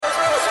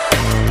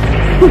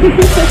Hi,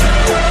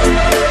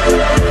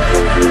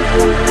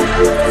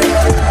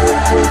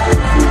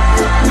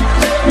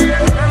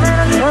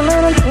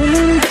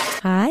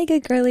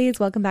 good girlies.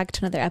 Welcome back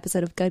to another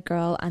episode of Good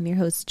Girl. I'm your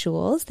host,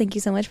 Jules. Thank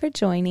you so much for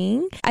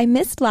joining. I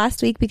missed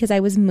last week because I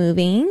was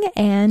moving,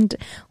 and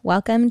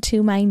welcome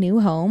to my new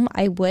home.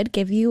 I would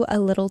give you a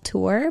little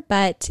tour,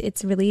 but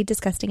it's really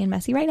disgusting and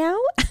messy right now.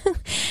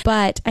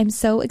 But I'm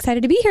so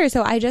excited to be here.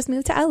 So I just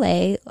moved to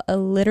LA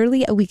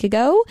literally a week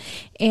ago,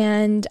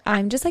 and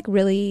I'm just like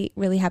really,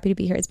 really happy to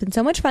be here. It's been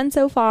so much fun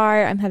so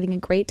far. I'm having a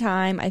great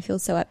time. I feel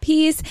so at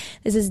peace.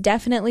 This is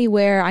definitely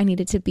where I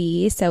needed to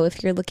be. So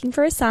if you're looking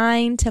for a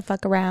sign to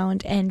fuck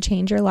around and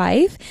change your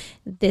life,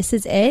 this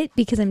is it,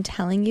 because I'm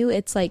telling you,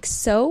 it's like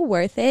so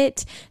worth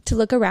it to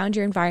look around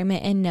your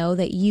environment and know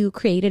that you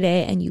created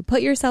it and you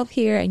put yourself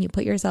here and you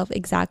put yourself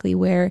exactly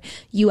where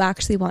you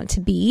actually want to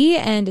be.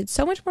 And it's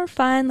so much more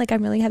fun. Like,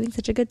 I'm really having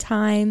such a good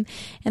time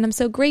and I'm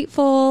so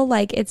grateful.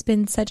 Like, it's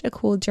been such a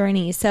cool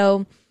journey.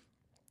 So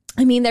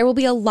I mean, there will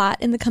be a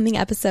lot in the coming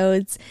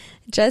episodes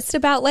just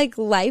about like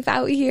life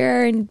out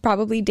here and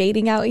probably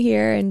dating out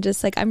here. And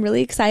just like, I'm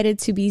really excited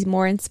to be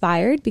more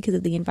inspired because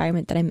of the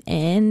environment that I'm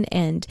in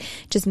and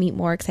just meet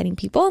more exciting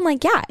people. And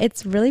like, yeah,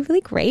 it's really,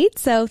 really great.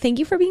 So thank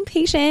you for being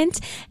patient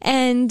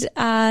and,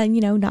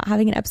 not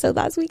having an episode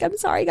last week. I'm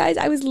sorry, guys.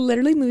 I was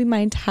literally moving my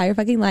entire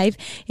fucking life.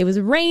 It was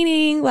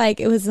raining, like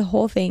it was the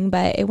whole thing,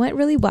 but it went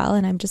really well.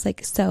 And I'm just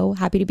like so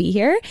happy to be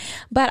here.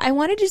 But I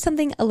want to do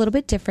something a little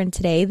bit different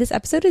today. This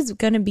episode is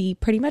going to be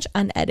pretty much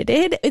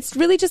unedited. It's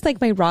really just like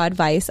my raw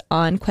advice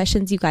on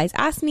questions you guys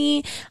asked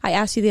me. I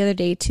asked you the other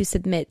day to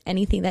submit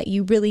anything that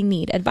you really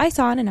need advice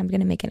on, and I'm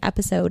going to make an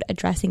episode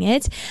addressing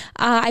it.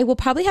 I will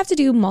probably have to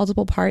do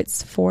multiple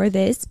parts for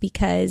this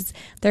because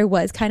there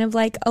was kind of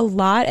like a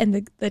lot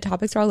and the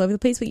topics are all over the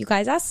place, but you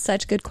guys asked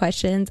such good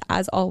questions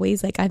as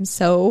always. Like, I'm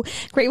so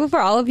grateful for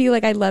all of you.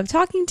 Like, I love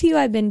talking to you.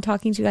 I've been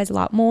talking to you guys a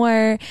lot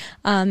more,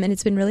 and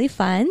it's been really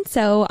fun.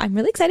 So I'm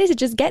really excited to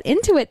just get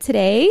into it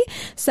today.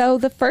 So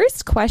the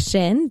first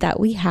question that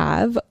we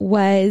have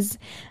was,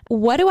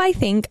 what do I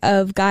think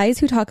of guys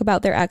who talk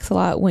about their ex a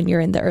lot when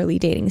you're in the early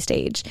dating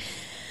stage?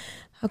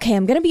 Okay,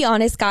 I'm going to be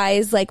honest,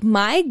 guys. Like,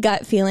 my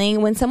gut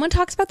feeling when someone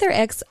talks about their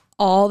ex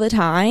all the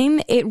time,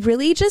 it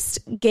really just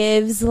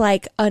gives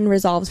like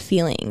unresolved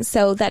feelings.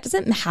 So that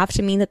doesn't have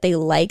to mean that they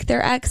like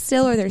their ex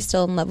still or they're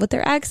still in love with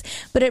their ex,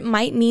 but it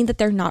might mean that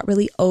they're not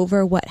really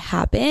over what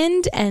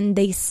happened and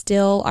they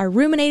still are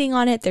ruminating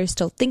on it. They're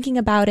still thinking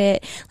about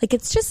it. Like,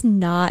 it's just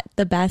not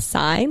the best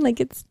sign.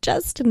 Like, it's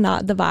just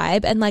not the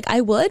vibe. And like,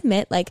 I will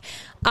admit, like,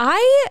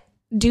 I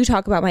do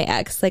talk about my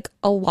ex like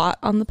a lot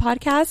on the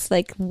podcast.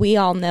 Like, we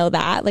all know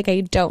that. Like,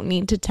 I don't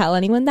need to tell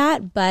anyone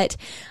that, but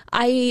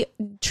I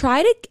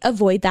try to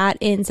avoid that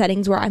in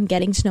settings where I'm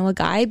getting to know a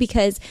guy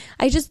because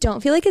I just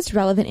don't feel like it's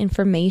relevant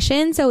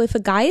information. So if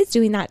a guy is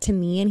doing that to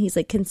me and he's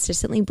like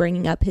consistently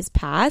bringing up his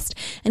past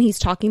and he's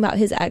talking about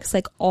his ex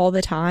like all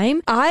the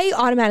time,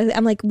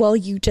 I'm like, well,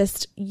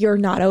 you're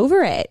not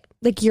over it.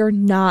 Like, you're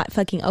not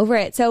fucking over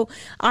it. So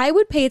I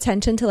would pay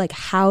attention to like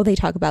how they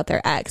talk about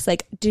their ex.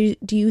 Like, do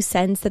you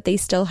sense that they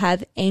still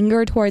have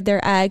anger toward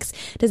their ex?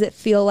 Does it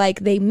feel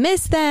like they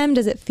miss them?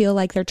 Does it feel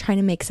like they're trying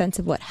to make sense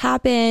of what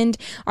happened?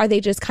 Are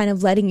they just kind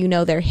of letting you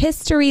know their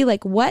history?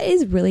 Like, what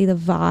is really the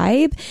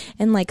vibe?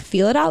 And like,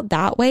 feel it out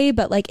that way.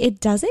 But like,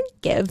 it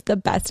doesn't give the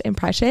best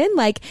impression.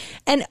 Like,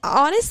 and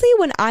honestly,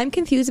 when I'm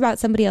confused about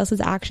somebody else's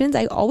actions,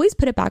 I always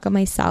put it back on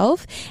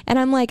myself. And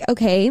I'm like,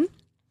 okay,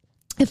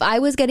 if I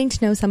was getting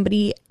to know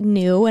somebody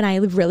new and I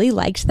really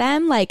liked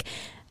them, like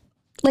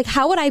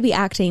how would I be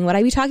acting? Would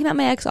I be talking about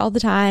my ex all the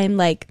time?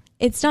 Like,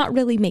 it's not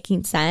really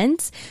making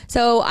sense.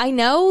 So I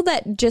know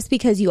that just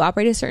because you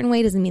operate a certain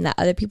way doesn't mean that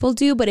other people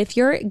do. But if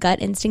your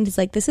gut instinct is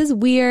like, this is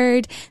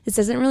weird, this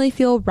doesn't really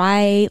feel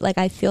right, like,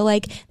 I feel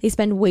like they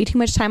spend way too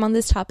much time on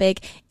this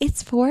topic,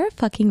 it's for a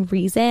fucking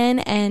reason.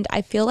 And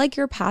I feel like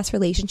your past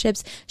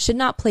relationships should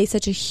not play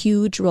such a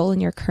huge role in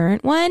your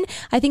current one.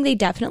 I think they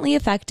definitely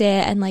affect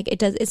it. And like,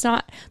 it's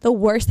not the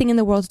worst thing in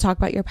the world to talk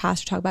about your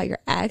past or talk about your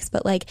ex.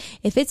 But like,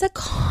 if it's a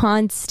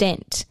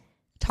constant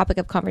topic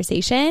of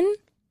conversation,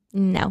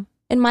 no.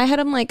 In my head,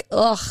 I'm like,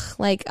 ugh,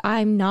 like,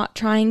 I'm not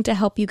trying to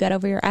help you get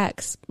over your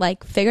ex.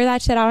 Like, figure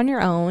that shit out on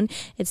your own.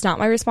 It's not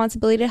my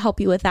responsibility to help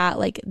you with that.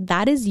 Like,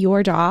 that is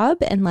your job.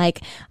 And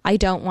like, I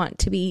don't want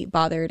to be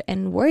bothered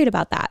and worried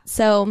about that.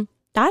 So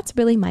that's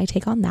really my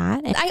take on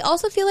that. And I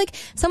also feel like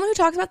someone who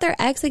talks about their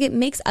ex, like, it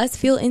makes us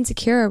feel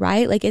insecure,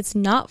 right? Like, it's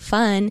not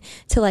fun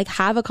to like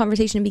have a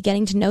conversation and be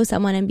getting to know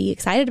someone and be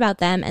excited about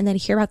them and then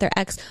hear about their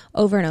ex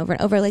over and over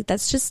and over. Like,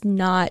 that's just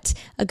not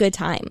a good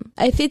time.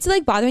 If it's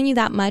like bothering you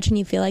that much and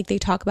you feel like they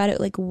talk about it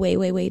like way,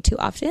 way, way too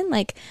often,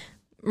 like,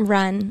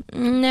 run.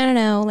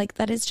 No. Like,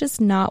 that is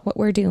just not what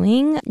we're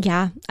doing.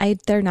 Yeah,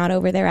 they're not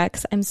over their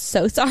ex. I'm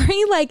so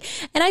sorry. Like,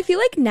 and I feel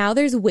like now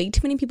there's way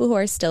too many people who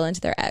are still into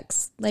their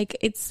ex. Like,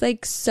 it's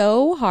like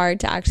so hard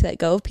to actually let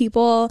go of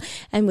people.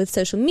 And with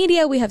social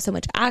media, we have so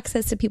much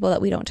access to people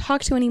that we don't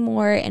talk to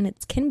anymore. And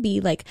it can be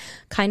like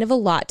kind of a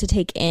lot to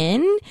take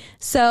in.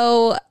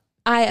 So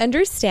I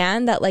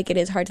understand that like it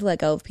is hard to let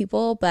go of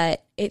people,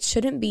 but it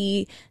shouldn't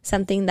be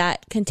something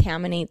that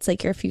contaminates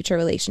like your future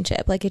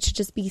relationship. Like it should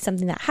just be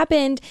something that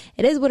happened.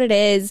 It is what it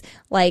is.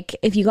 Like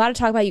if you got to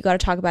talk about it, you got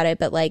to talk about it,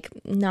 but like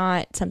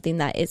not something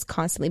that is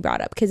constantly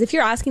brought up. Because if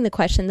you're asking the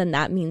question, then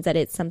that means that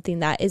it's something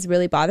that is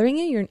really bothering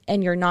you.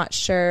 You're not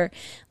sure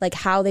like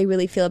how they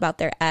really feel about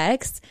their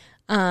ex.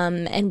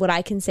 And what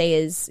I can say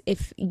is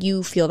if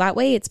you feel that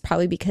way, it's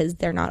probably because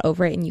they're not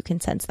over it and you can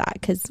sense that,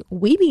 because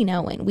we be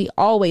knowing. We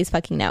always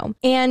fucking know.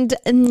 And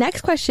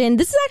next question,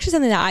 this is actually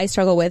something that I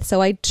struggle with,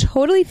 so I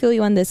totally feel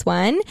you on this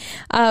one.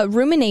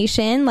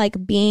 Rumination,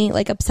 like being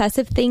like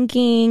obsessive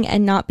thinking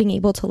and not being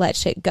able to let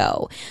shit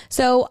go.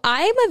 So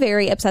I'm a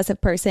very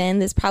obsessive person.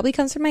 This probably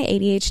comes from my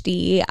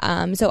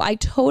ADHD. So I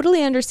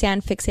totally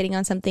understand fixating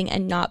on something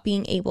and not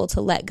being able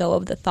to let go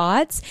of the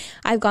thoughts.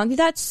 I've gone through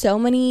that so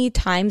many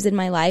times in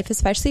my life,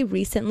 especially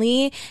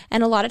recently.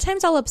 And a lot of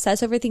times I'll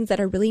obsess over things that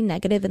are really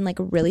negative and like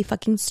really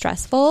fucking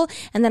stressful.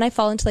 And then I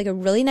fall into like a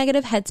really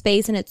negative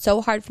headspace, and it's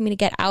so hard for me to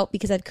get out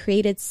because I've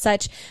created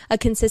such a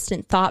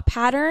consistent thought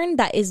pattern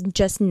that is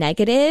just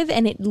negative,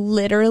 and it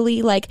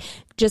literally like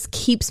just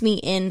keeps me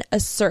in a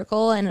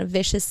circle and a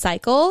vicious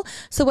cycle.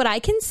 So what I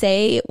can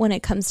say when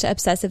it comes to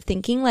obsessive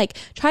thinking, like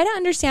try to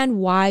understand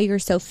why you're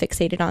so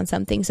fixated on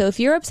something. So if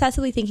you're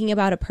obsessively thinking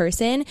about a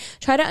person,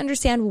 try to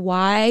understand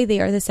why they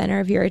are the center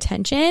of your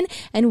attention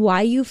and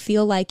why you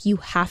feel like you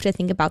have to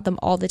think about them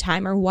all the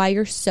time, or why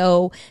you're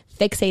so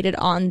fixated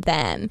on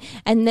them.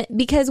 And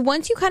because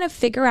once you kind of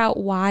figure out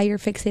why you're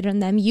fixated on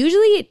them,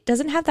 usually it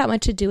doesn't have that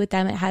much to do with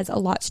them. It has a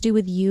lot to do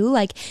with you.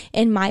 Like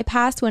in my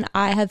past, when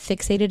I have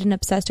fixated and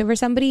obsessed over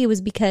somebody, it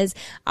was because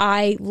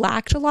I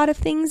lacked a lot of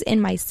things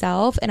in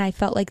myself, and I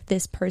felt like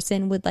this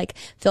person would like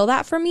fill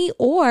that for me.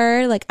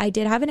 Or like I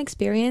did have an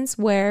experience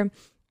where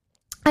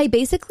I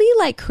basically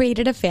like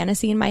created a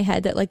fantasy in my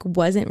head that like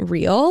wasn't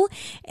real.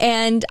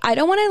 And I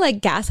don't want to like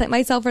gaslight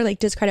myself or like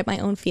discredit my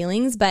own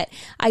feelings, but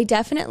I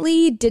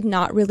definitely did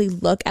not really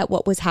look at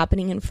what was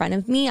happening in front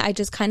of me. I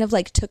just kind of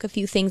like took a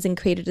few things and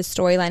created a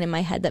storyline in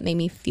my head that made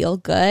me feel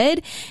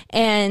good.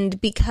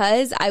 And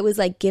because I was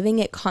like giving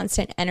it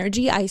constant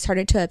energy, I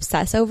started to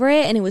obsess over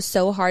it, and it was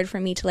so hard for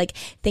me to like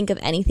think of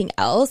anything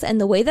else. And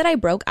the way that I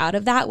broke out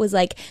of that was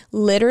like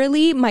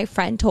literally my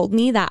friend told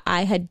me that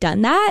I had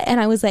done that, and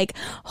I was like,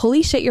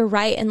 holy shit, you're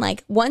right. And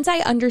like once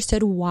I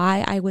understood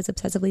why I was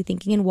obsessively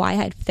thinking and why I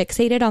had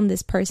fixated on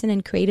this person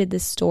and created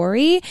this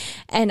story,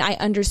 and I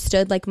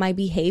understood like my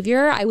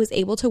behavior, I was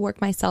able to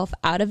work myself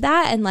out of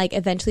that and like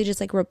eventually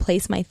just like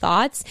replace my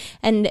thoughts.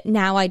 And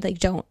now I like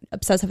don't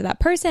obsess over that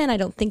person. I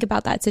don't think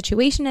about that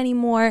situation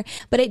anymore,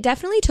 but it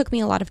definitely took me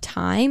a lot of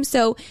time.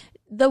 So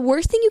the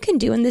worst thing you can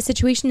do in this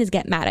situation is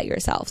get mad at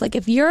yourself. Like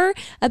if you're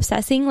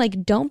obsessing,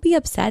 like don't be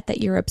upset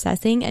that you're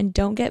obsessing, and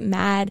don't get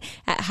mad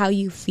at how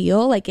you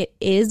feel. Like it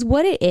is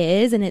what it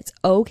is, and it's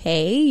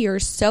okay. You're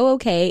so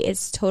okay.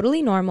 It's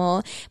totally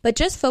normal, but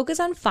just focus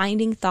on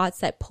finding thoughts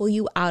that pull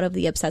you out of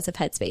the obsessive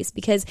headspace,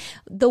 because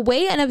the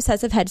way an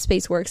obsessive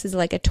headspace works is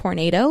like a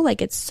tornado.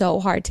 Like it's so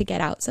hard to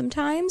get out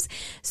sometimes.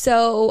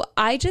 So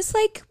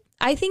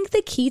I think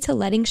the key to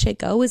letting shit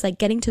go is like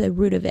getting to the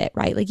root of it,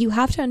 right? Like you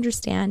have to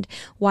understand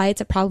why it's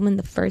a problem in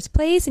the first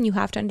place, and you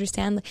have to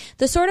understand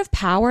the sort of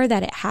power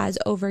that it has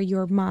over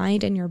your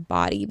mind and your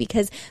body,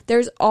 because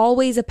there's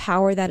always a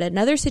power that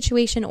another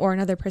situation or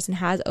another person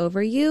has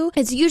over you.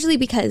 It's usually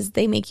because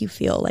they make you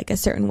feel like a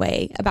certain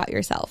way about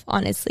yourself,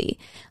 honestly.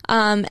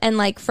 And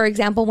like, for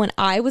example, when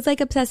I was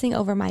like obsessing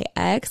over my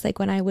ex, like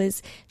when I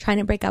was trying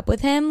to break up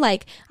with him,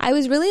 like I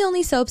was really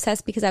only so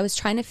obsessed because I was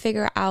trying to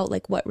figure out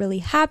like what really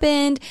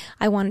happened.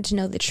 I wanted to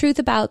know the truth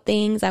about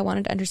things. I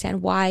wanted to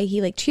understand why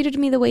he like treated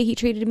me the way he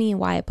treated me and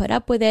why I put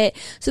up with it.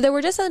 So there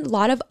were just a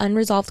lot of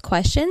unresolved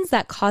questions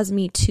that caused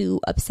me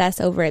to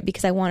obsess over it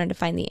because I wanted to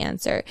find the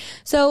answer.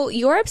 So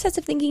your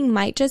obsessive thinking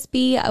might just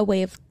be a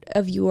way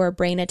of your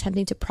brain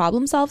attempting to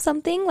problem solve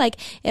something. Like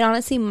it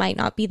honestly might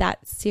not be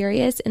that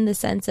serious, in the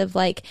sense of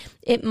like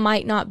it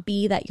might not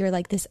be that you're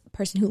like this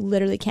person who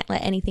literally can't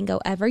let anything go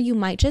ever. You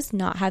might just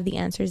not have the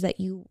answers that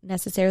you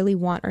necessarily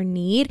want or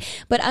need.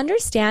 But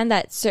understand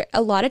that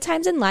a lot of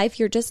times in life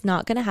you're just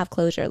not going to have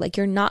closure. Like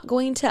you're not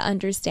going to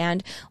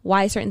understand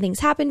why certain things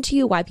happened to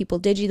you, why people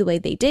did you the way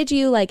they did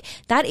you. Like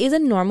that is a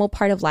normal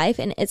part of life,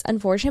 and it's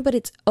unfortunate, but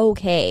it's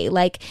okay.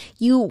 Like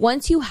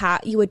once you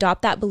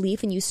adopt that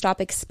belief and you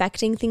stop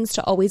expecting things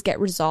to always get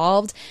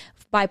resolved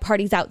by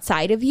parties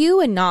outside of you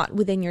and not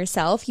within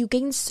yourself, you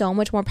gain so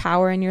much more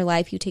power in your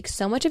life. You take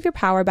so much of your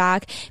power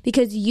back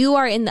because you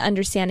are in the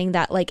understanding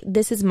that like,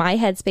 this is my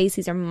headspace.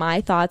 These are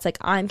my thoughts. Like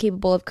I'm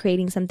capable of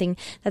creating something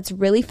that's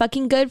really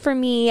fucking good for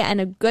me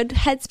and a good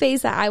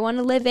headspace that I want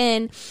to live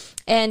in.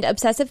 And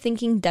obsessive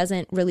thinking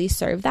doesn't really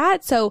serve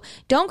that. So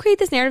don't create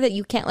this narrative that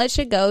you can't let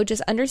shit go.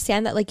 Just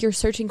understand that like you're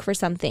searching for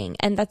something,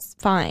 and that's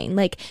fine.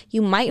 Like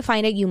you might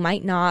find it, you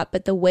might not,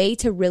 but the way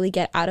to really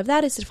get out of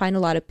that is to find a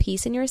lot of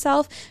peace in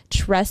yourself,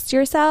 trust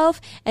yourself,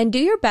 and do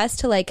your best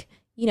to like,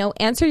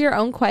 answer your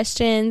own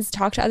questions,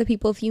 talk to other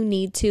people if you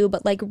need to,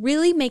 but like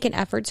really make an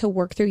effort to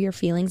work through your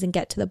feelings and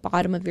get to the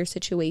bottom of your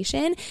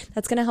situation.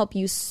 That's going to help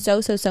you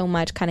so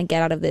much kind of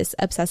get out of this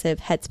obsessive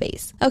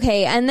headspace.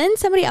 Okay. And then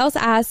somebody else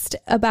asked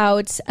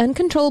about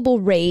uncontrollable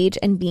rage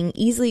and being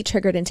easily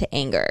triggered into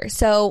anger.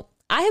 So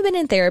I have been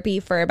in therapy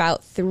for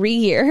about 3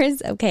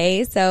 years.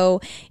 Okay. So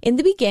in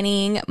the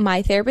beginning,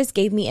 my therapist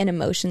gave me an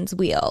emotions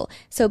wheel.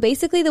 So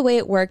basically the way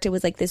it worked, it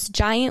was like this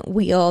giant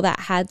wheel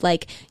that had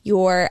like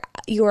your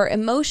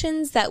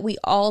emotions that we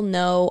all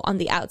know on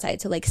the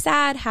outside. So like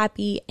sad,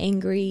 happy,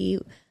 angry,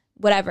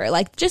 whatever,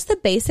 like just the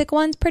basic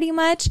ones pretty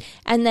much.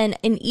 And then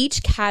in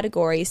each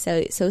category,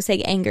 so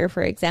say anger,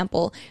 for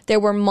example, there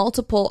were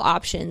multiple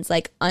options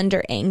like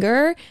under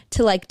anger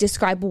to like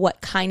describe what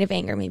kind of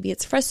anger. Maybe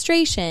it's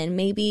frustration,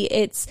 maybe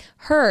it's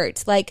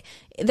hurt, like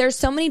there's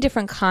so many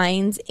different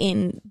kinds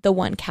in the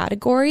one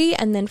category.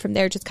 And then from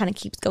there, it just kind of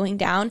keeps going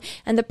down.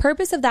 And the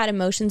purpose of that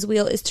emotions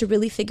wheel is to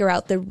really figure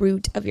out the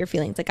root of your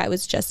feelings, like I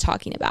was just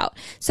talking about.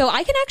 So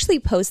I can actually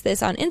post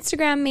this on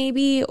Instagram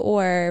maybe,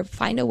 or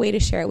find a way to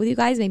share it with you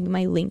guys, maybe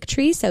my link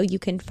tree, so you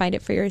can find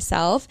it for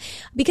yourself,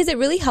 because it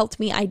really helped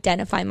me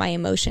identify my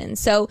emotions.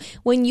 So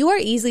when you are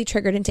easily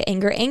triggered into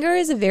anger, anger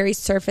is a very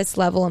surface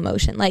level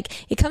emotion.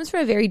 Like it comes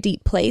from a very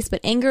deep place,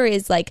 but anger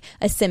is like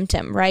a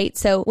symptom, right?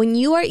 So when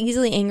you are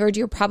easily angered,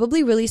 you're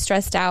probably really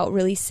stressed out,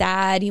 really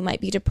sad. You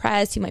might be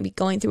depressed. You might be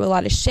going through a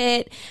lot of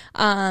shit.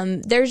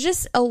 There's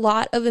just a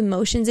lot of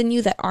emotions in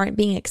you that aren't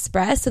being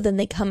expressed. So then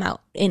they come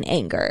out in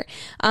anger.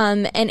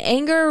 And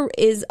anger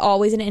is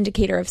always an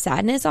indicator of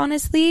sadness,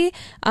 honestly,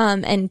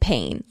 and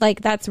pain.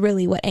 Like that's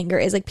really what anger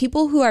is. Like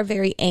people who are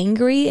very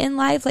angry in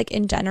life, like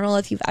in general,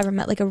 if you've ever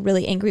met like a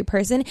really angry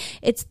person,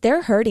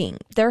 they're hurting.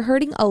 They're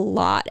hurting a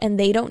lot and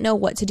they don't know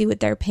what to do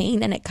with their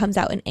pain, and it comes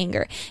out in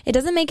anger. It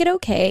doesn't make it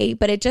okay,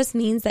 but it just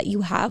means that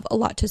you have a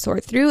lot to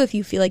sort through if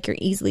you feel like you're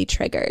easily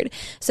triggered.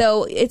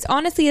 So it's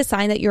honestly a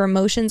sign that your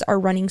emotions are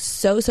running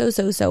so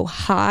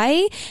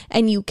high,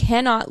 and you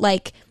cannot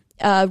like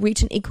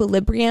reach an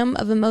equilibrium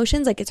of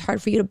emotions. Like it's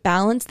hard for you to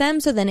balance them.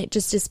 So then it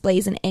just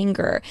displays in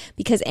anger,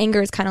 because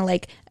anger is kind of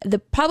like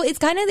it's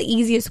kind of the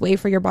easiest way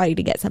for your body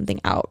to get something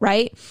out,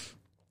 right?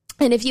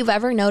 And if you've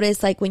ever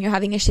noticed, like when you're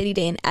having a shitty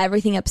day and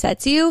everything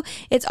upsets you,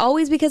 it's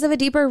always because of a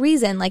deeper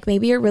reason. Like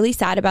maybe you're really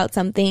sad about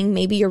something.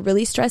 Maybe you're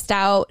really stressed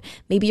out.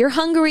 Maybe you're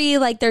hungry.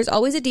 Like there's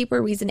always a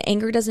deeper reason.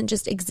 Anger doesn't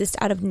just exist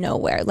out of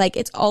nowhere. Like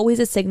it's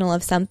always a signal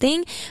of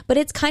something, but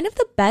it's kind of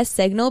the best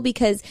signal,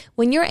 because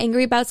when you're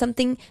angry about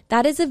something,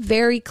 that is a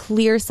very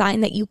clear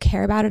sign that you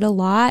care about it a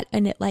lot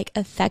and it like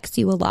affects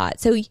you a lot.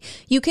 So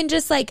you can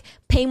just like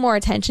pay more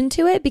attention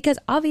to it, because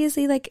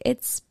obviously like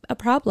it's a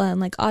problem.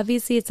 Like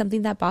obviously it's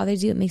something that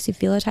bothers you. It makes you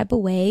feel a type of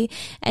way,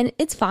 and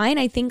it's fine.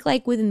 I think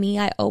like with me,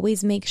 I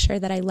always make sure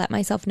that I let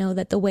myself know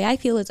that the way I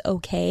feel is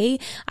okay.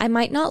 I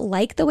might not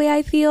like the way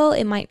I feel.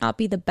 It might not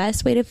be the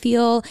best way to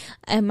feel.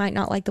 I might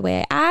not like the way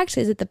I act.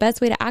 Is it the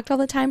best way to act all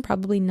the time?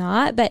 Probably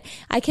not, but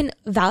I can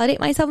validate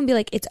myself and be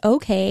like, it's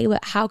okay,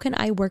 but how can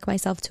I work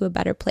myself to a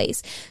better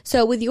place?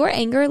 So with your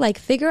anger, like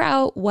figure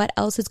out what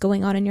else is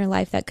going on in your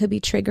life that could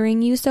be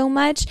triggering you so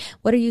much.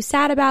 What are you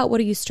sad about? What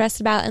are you stressed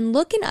about? And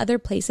look in other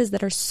places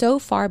that are so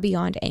far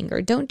beyond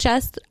anger. Don't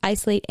just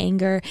isolate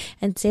anger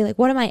and say like,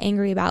 what am I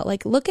angry about?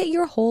 Like look at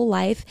your whole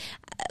life,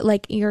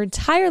 like your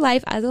entire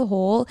life as a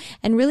whole,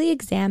 and really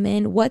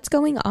examine what's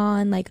going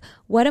on. Like,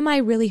 what am I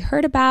really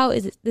hurt about?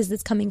 Is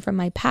this coming from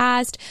my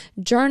past?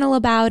 Journal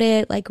about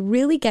it. Like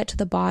really get to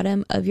the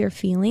bottom of your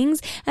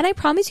feelings. And I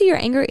promise you,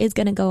 your anger is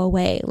going to go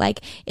away.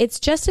 Like it's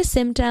just a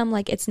symptom.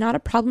 Like it's not a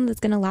problem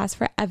that's going to last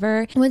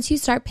forever. Once you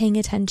start paying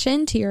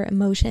attention to your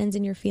emotions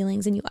and your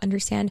feelings, and you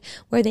understand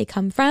where they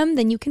come from,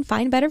 then you can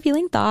find better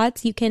feeling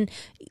thoughts. You can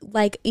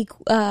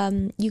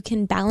you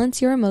can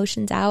balance your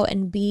emotions out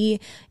and be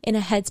in a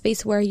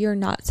headspace where you're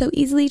not so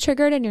easily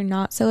triggered and you're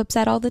not so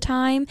upset all the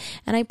time.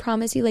 And I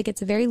promise you, like,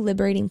 it's a very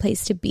liberating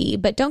place to be.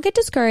 But don't get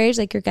discouraged.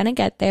 Like, you're gonna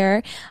get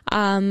there.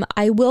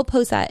 I will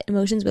post that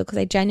emotions wheel because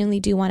I genuinely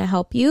do want to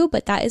help you,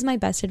 but that is my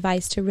best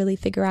advice, to really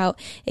figure out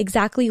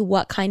exactly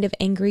what kind of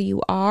angry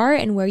you are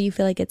and where you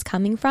feel like it's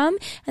coming from,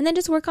 and then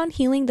just work on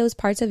healing those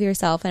parts of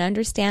yourself and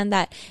understand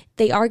that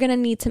they are going to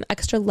need some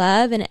extra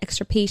love and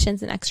extra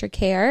patience and extra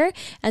care.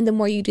 And the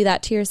more you do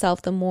that to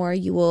yourself, the more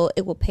it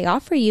will pay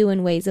off for you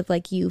in ways of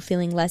like you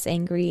feeling less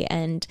angry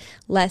and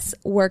less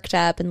worked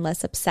up and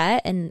less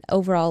upset, and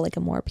overall like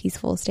a more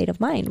peaceful state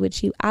of mind,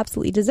 which you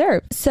absolutely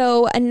deserve.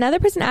 So another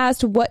person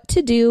asked what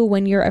to do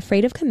when you're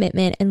afraid of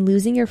commitment and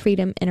losing your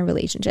freedom in a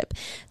relationship.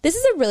 This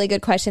is a really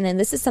good question, and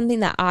this is something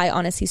that I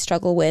honestly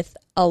struggle with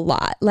a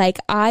lot. Like,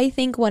 I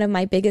think one of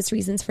my biggest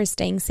reasons for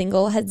staying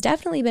single has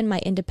definitely been my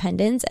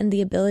independence and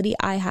the ability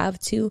I have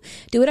to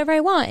do whatever I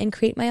want and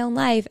create my own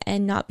life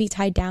and not be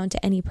tied down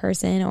to any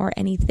person or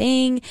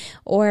anything,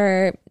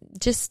 or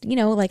just, you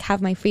know, like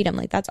have my freedom.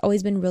 Like that's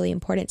always been really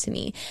important to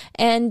me.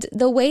 And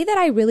the way that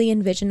I really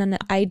envision an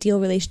ideal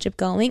relationship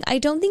going, I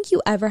don't think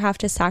you ever have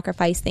to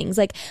sacrifice things.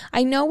 Like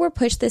I know we're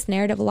pushed this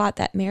narrative a lot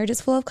that marriage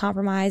is full of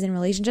compromise and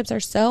relationships are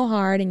so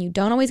hard and you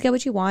don't always get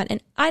what you want.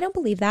 And I don't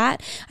believe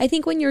that. I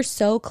think when you're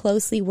so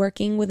closely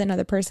working with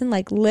another person,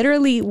 like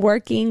literally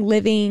working,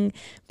 living,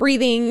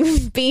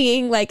 breathing,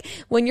 being, like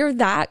when you're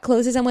that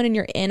close to someone and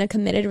you're in a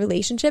committed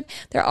relationship,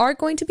 there are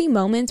going to be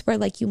moments where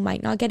like you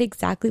might not get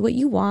exactly what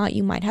you want.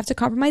 You might have to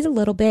compromise a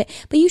little bit,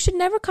 but you should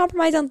never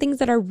compromise on things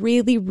that are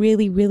really,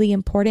 really, really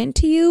important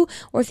to you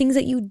or things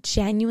that you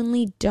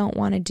genuinely don't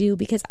want to do,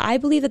 because I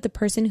believe that the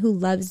person who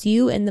loves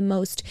you in the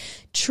most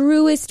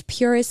truest,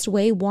 purest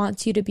way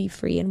wants you to be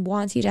free and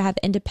wants you to have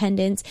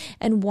independence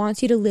and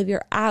wants you to live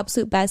your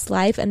absolute best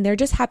life. And they're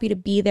just happy to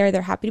be there.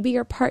 They're happy to be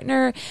your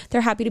partner.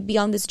 They're happy to be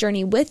on this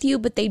journey with you,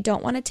 but they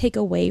don't want to take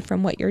away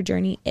from what your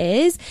journey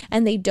is.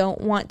 And they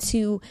don't want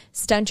to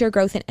stunt your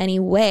growth in any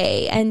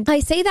way. And I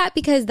say that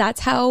because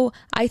that's how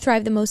I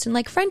thrive the most in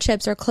like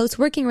friendships or close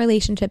working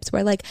relationships,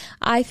 where like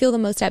I feel the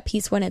most at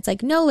peace when it's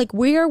like, no, like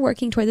we are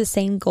working toward the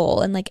same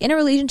goal. And like in a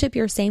relationship,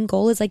 your same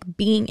goal is like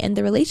being in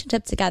the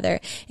relationship together.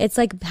 It's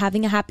like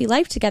having a happy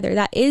life together.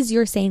 That is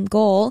your same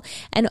goal.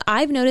 And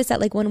I've noticed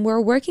that like when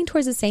we're working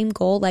towards the same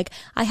goal, like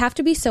I have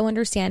to be so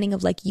understanding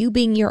of like you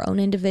being your own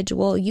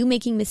individual, you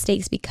making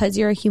mistakes because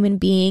you're a human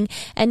being,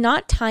 and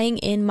not tying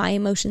in my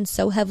emotions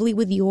so heavily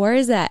with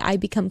yours that I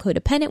become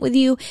codependent with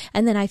you.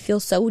 And then I feel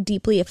so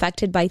deeply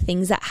affected by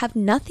things that have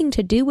nothing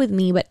to do with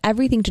me, but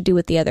everything to do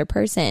with the other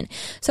person.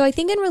 So I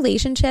think in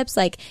relationships,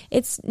 like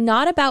it's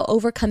not about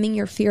overcoming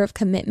your fear of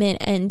commitment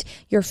and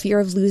your fear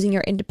of losing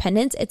your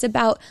independence. It's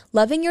about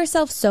loving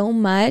yourself so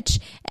much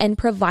and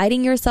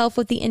providing yourself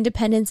with the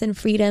independence and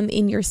freedom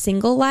in your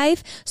single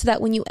life so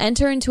that when you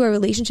enter into a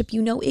relationship,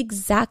 you know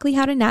exactly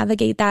how to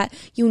navigate that.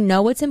 You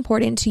know what's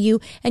important to you,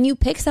 and you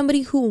pick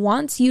somebody who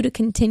wants you to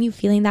continue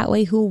feeling that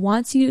way, who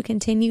wants you to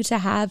continue to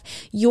have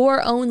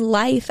your own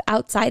life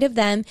outside of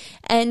them.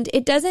 And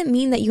it doesn't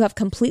mean that you have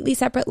completely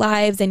separate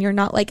lives and you're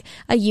not like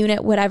a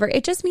unit, whatever.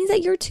 It just means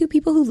that you're two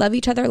people who love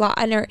each other a lot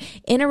and are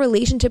in a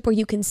relationship where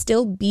you can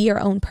still be your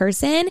own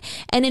person.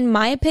 And in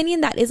my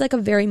opinion, that is like a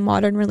very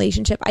modern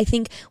relationship. I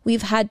think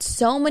we've had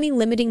so many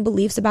limiting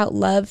beliefs about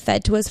love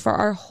fed to us for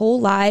our whole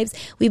lives.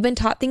 We've been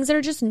taught things that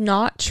are just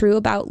not true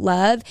about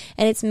love,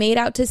 and it's made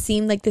out to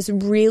seem like this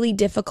really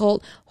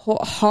difficult,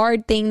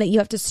 hard thing that you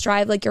have to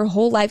strive like your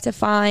whole life to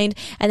find.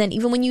 And then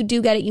even when you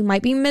do get it, you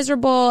might be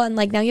miserable, and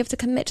like now you have to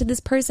commit to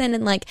this person.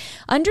 And like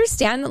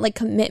understand that like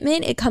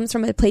commitment, it comes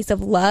from a place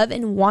of love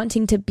and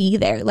wanting to be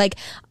there. Like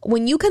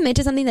when you commit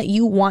to something that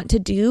you want to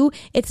do,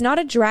 it's not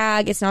a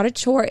drag, it's not a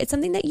chore, it's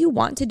something that you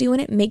want to do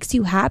and it makes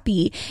you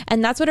happy.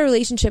 And that's what a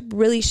relationship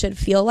really should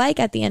feel like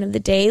at the end of the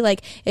day.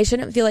 Like it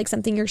shouldn't feel like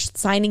something you're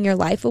signing your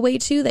life away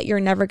to, that you're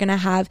never going to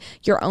have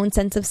your own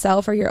sense of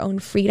self or your own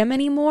freedom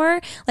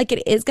anymore. Like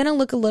it is going to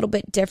look a little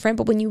bit different,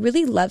 but when you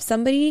really love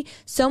somebody,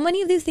 so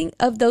many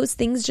of those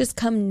things just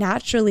come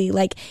naturally.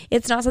 Like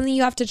it's not something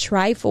you have to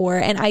try for.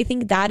 And I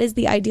think that is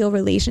the ideal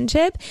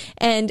relationship.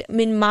 And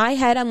in my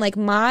head, I'm like,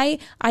 my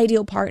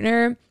ideal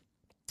partner,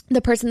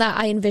 the person that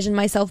I envision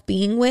myself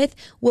being with,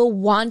 will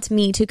want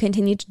me to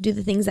continue to do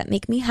the things that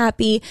make me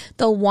happy.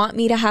 They'll want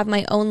me to have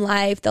my own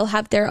life. They'll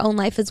have their own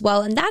life as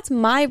well. And that's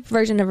my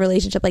version of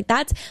relationship. Like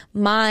that's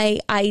my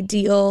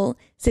ideal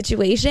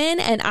situation,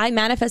 and I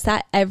manifest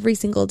that every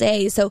single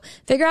day. So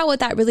figure out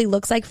what that really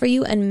looks like for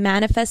you and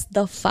manifest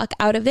the fuck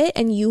out of it,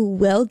 and you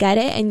will get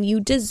it. And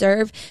you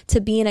deserve to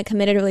be in a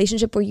committed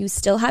relationship where you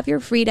still have your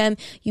freedom,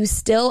 you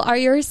still are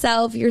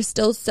yourself, you're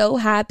still so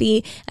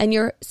happy, and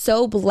you're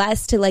so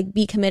blessed to like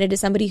be committed to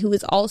somebody who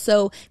is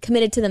also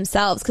committed to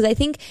themselves. Because I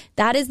think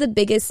that is the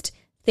biggest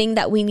thing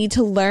that we need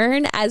to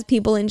learn as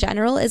people in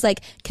general, is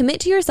like commit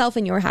to yourself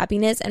and your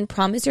happiness, and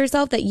promise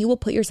yourself that you will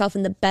put yourself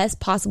in the best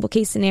possible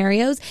case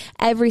scenarios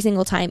every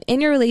single time, in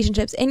your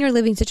relationships, in your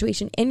living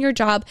situation, in your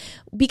job,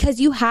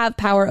 because you have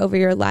power over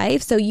your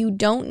life. So you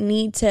don't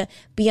need to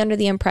be under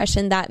the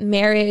impression that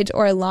marriage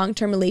or a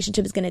long-term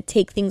relationship is going to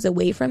take things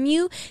away from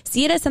you.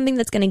 See it as something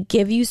that's going to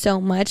give you so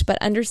much, but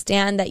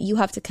understand that you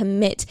have to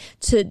commit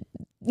to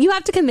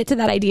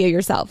that idea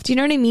yourself. Do you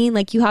know what I mean?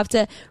 Like you have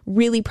to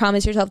really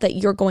promise yourself that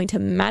you're going to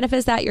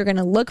manifest that, you're going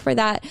to look for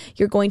that,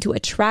 you're going to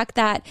attract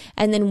that.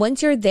 And then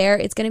once you're there,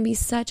 it's going to be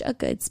such a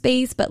good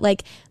space. But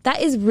like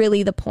that is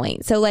really the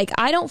point. So like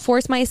I don't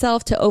force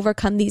myself to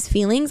overcome these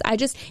feelings. I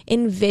just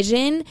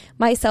envision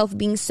myself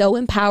being so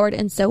empowered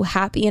and so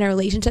happy in a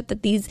relationship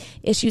that these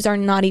issues are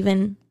not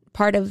even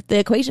part of the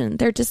equation.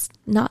 They're just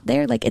not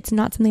there. Like it's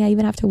not something I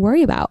even have to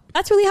worry about.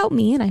 That's really helped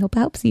me, and I hope it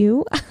helps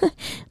you.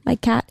 My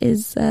cat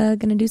is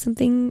gonna do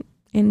something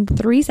in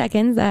 3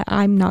 seconds that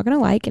I'm not going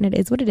to like, and it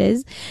is what it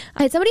is.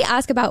 I had somebody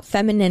ask about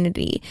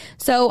femininity.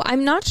 So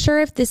I'm not sure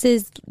if this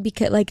is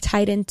because like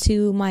tied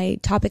into my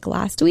topic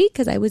last week,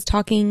 because I was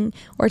talking,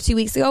 or 2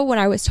 weeks ago when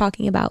I was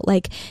talking about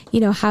like, you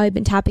know, how I've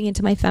been tapping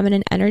into my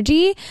feminine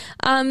energy.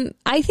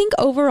 I think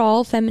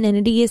overall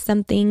femininity is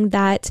something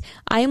that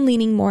I am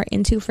leaning more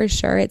into for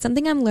sure. It's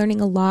something I'm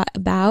learning a lot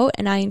about,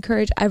 and I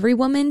encourage every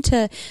woman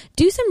to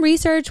do some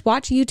research,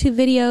 watch YouTube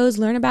videos,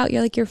 learn about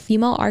your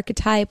female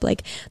archetype.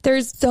 Like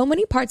there's so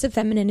many parts of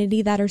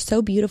femininity that are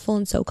so beautiful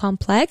and so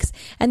complex,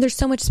 and there's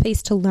so much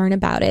space to learn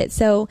about it.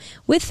 So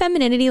with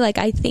femininity, like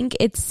I think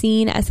it's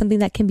seen as something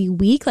that can be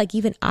weak. Like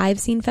even I've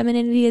seen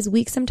femininity as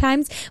weak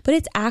sometimes, but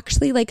it's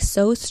actually like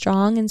so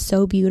strong and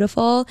so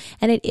beautiful,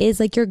 and it is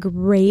like your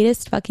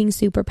greatest fucking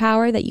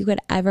superpower that you could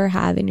ever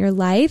have in your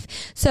life.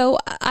 So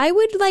I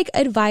would like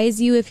advise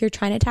you, if you're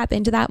trying to tap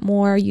into that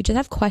more, you just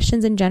have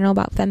questions in general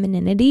about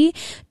femininity,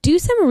 do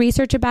some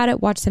research about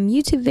it, watch some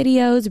YouTube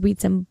videos,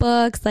 read some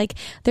books. Like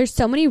there's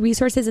so many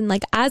resources, and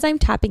like as I'm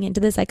tapping into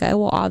this, like I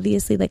will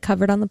obviously like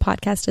cover it on the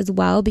podcast as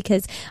well,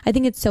 because I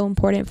think it's so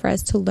important for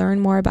us to learn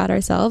more about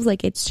ourselves.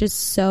 Like it's just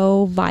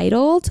so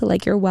vital to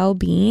like your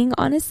well-being,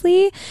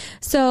 honestly.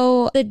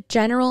 So the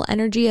general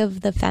energy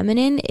of the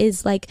feminine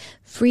is like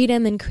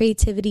freedom and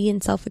creativity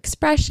and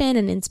self-expression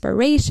and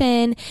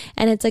inspiration,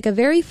 and it's like a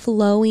very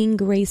flowing,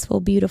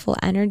 graceful, beautiful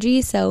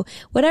energy. So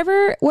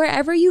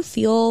wherever you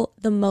feel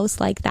the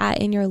most like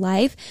that in your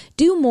life,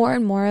 do more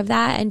and more of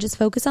that, and just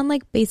focus on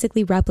like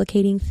basically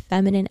replicating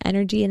feminine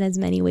energy in as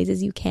many ways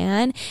as you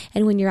can.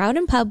 And when you're out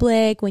in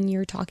public, when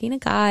you're talking to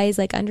guys,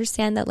 like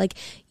understand that like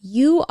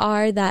you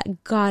are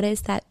that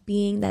goddess, that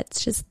being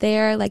that's just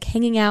there, like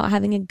hanging out,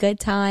 having a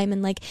good time,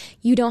 and like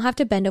you don't have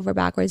to bend over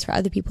backwards for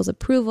other people's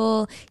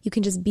approval. You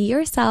can just be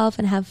yourself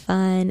and have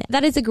fun.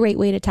 That is a great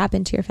way to tap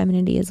into your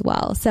femininity as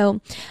well.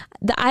 So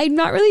I'm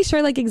not really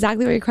sure like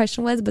exactly what your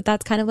question was, but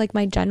that's kind of like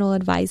my general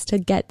advice to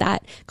get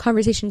that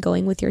conversation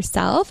going with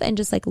yourself and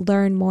just like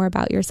learn more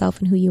about yourself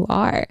and who you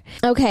are.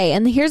 Okay,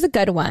 and here's a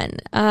good one.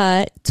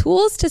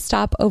 Tools to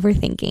stop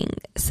overthinking.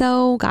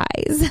 So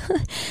guys,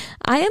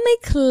 I am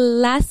a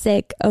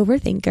classic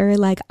overthinker.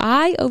 Like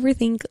I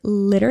overthink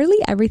literally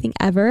everything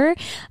ever.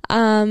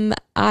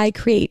 I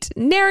create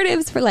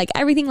narratives for like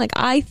everything. Like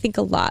I think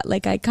a lot.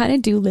 Like I kind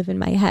of do live in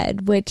my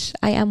head, which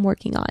I am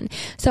working on.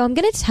 So I'm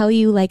going to tell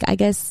you like, I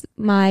guess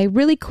my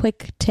really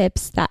quick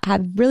tips that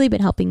have really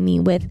been helping me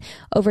with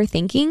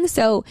overthinking.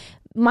 So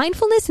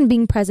mindfulness and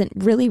being present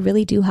really,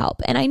 really do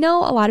help. And I know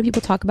a lot of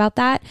people talk about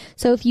that.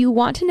 So if you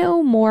want to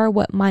know more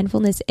what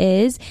mindfulness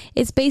is,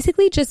 it's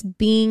basically just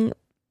being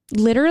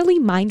literally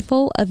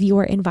mindful of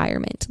your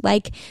environment.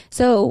 Like,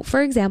 so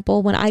for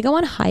example, when I go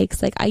on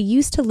hikes, like I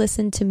used to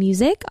listen to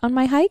music on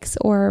my hikes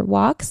or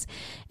walks,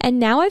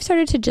 and now I've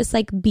started to just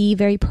like be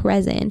very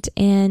present.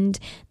 And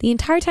the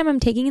entire time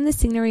I'm taking in the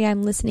scenery,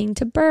 I'm listening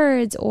to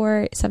birds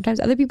or sometimes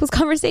other people's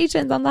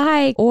conversations on the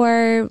hike,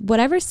 or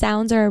whatever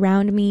sounds are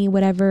around me,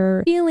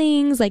 whatever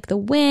feelings like the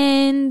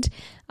wind,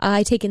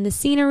 I take in the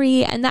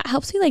scenery, and that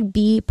helps me like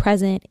be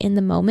present in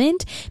the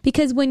moment,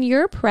 because when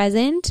you're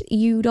present,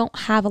 you don't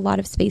have a lot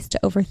of space to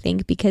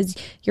overthink because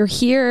you're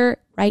here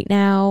right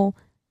now.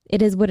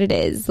 It is what it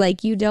is.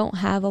 Like you don't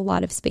have a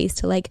lot of space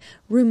to like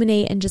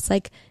ruminate and just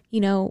like,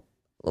 you know,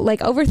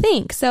 like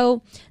overthink.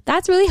 So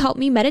that's really helped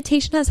me.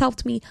 Meditation has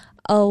helped me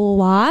a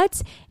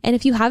lot. And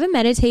if you haven't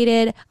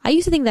meditated, I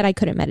used to think that I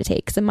couldn't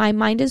meditate because my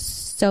mind is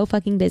so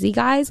fucking busy,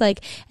 guys.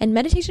 Like, and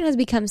meditation has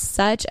become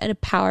such a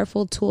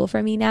powerful tool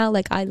for me now.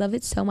 Like, I love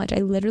it so much. I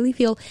literally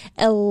feel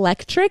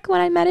electric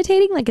when I'm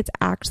meditating. Like, it's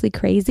actually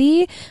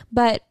crazy.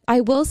 But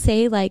I will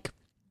say, like,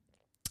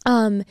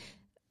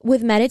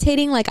 with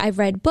meditating, like I've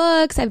read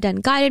books, I've done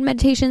guided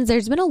meditations.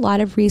 There's been a lot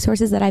of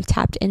resources that I've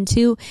tapped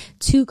into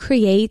to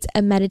create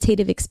a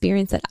meditative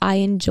experience that I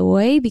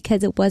enjoy,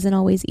 because it wasn't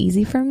always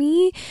easy for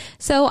me.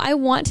 So I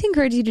want to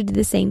encourage you to do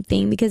the same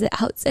thing, because it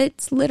helps.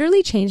 It's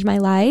literally changed my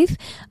life.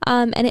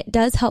 And it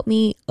does help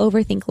me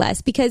overthink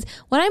less, because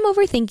when I'm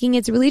overthinking,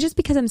 it's really just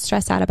because I'm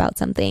stressed out about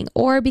something,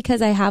 or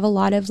because I have a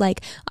lot of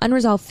like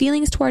unresolved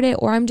feelings toward it,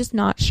 or I'm just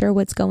not sure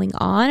what's going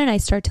on. And I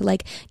start to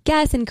like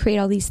guess and create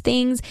all these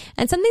things.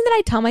 And something that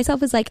I tell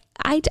myself is like,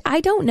 I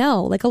don't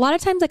know. Like a lot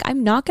of times, like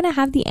I'm not going to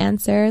have the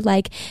answer.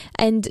 Like,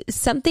 and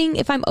something,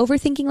 if I'm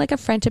overthinking like a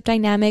friendship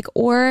dynamic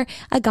or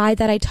a guy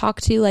that I talk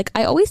to, like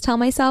I always tell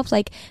myself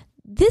like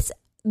this,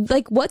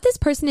 like what this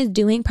person is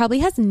doing probably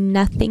has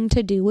nothing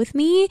to do with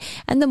me.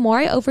 And the more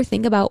I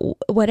overthink about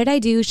what did I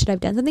do? Should I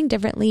have done something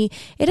differently?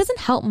 It doesn't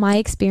help my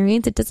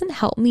experience. It doesn't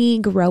help me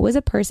grow as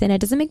a person.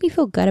 It doesn't make me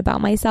feel good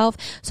about myself.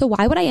 So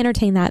why would I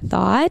entertain that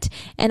thought?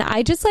 And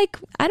I just like,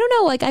 I don't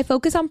know, like I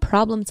focus on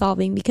problem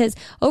solving, because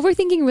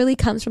overthinking really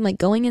comes from like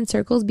going in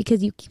circles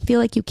because you feel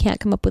like you can't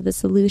come up with a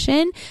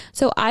solution.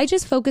 So I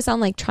just focus on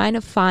like trying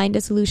to find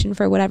a solution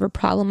for whatever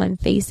problem I'm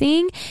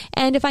facing.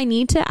 And if I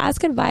need to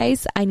ask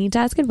advice, I need to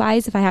ask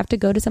advice. If I have to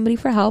go to somebody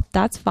for help,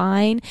 that's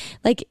fine.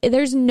 Like,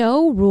 there's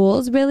no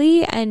rules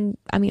really. And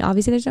I mean,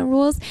 obviously there's no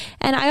rules.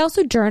 And I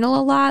also journal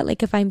a lot.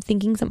 Like, if I'm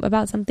thinking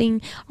about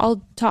something,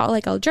 I'll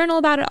journal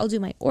about it. I'll do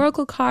my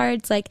oracle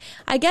cards. Like,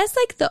 I guess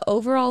like the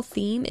overall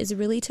theme is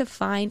really to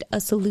find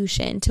a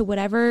solution to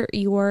whatever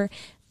your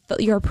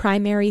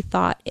primary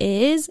thought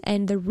is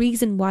and the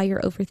reason why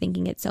you're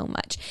overthinking it so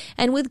much.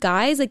 And with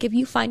guys, like, if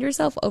you find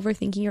yourself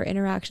overthinking your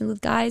interactions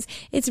with guys,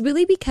 it's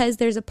really because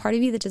there's a part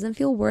of you that doesn't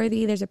feel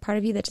worthy. There's a part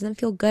of you that doesn't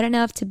feel good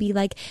enough to be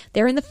like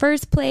there in the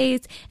first place.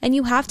 And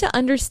you have to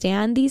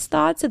understand these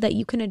thoughts so that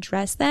you can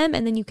address them.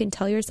 And then you can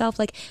tell yourself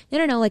like,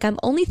 no, like, I'm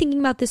only thinking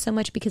about this so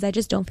much because I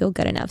just don't feel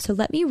good enough. So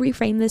let me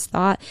reframe this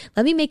thought.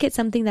 Let me make it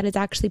something that is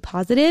actually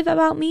positive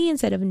about me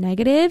instead of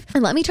negative.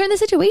 And let me turn the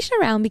situation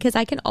around, because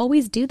I can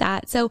always do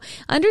that. So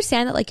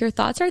understand that like your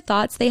thoughts are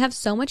thoughts. They have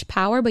so much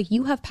power, but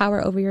you have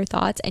power over your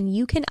thoughts, and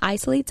you can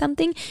isolate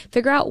something,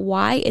 figure out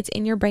why it's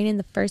in your brain in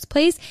the first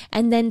place,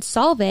 and then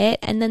solve it.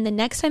 And then the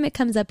next time it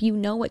comes up, you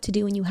know what to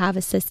do, and you have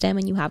a system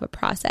and you have a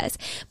process.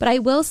 But I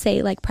will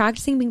say, like,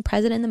 practicing being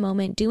present in the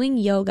moment, doing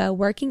yoga,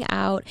 working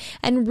out,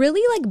 and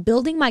really like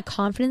building my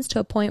confidence to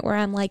a point where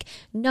I'm like,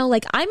 no,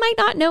 like, I might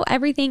not know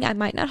everything. I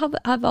might not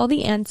have all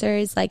the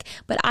answers, like,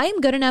 but I am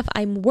good enough.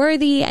 I'm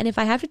worthy. And if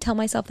I have to tell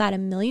myself that a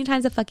million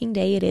times a fucking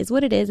day, it is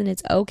what it is. And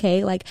it's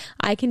okay. Like,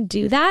 I can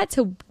do that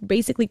to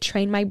basically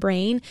train my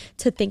brain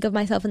to think of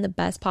myself in the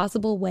best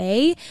possible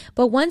way.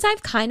 But once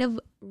I've kind of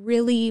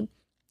really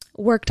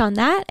worked on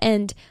that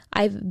and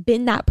I've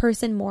been that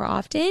person more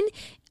often,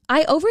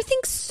 I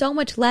overthink so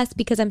much less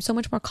because I'm so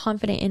much more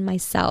confident in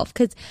myself.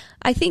 Because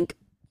I think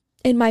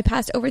in my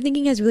past,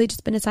 overthinking has really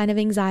just been a sign of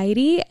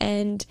anxiety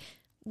and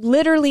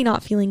literally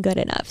not feeling good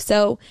enough.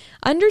 So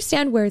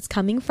understand where it's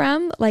coming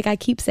from. Like I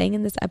keep saying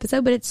in this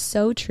episode, but it's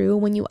so true.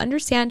 When you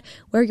understand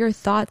where your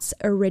thoughts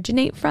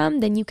originate from,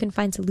 then you can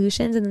find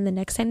solutions. And then the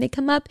next time they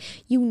come up,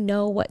 you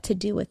know what to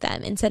do with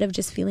them instead of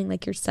just feeling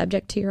like you're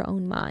subject to your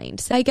own mind.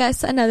 So I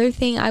guess another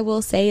thing I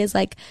will say is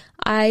like,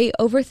 I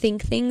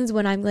overthink things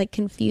when I'm like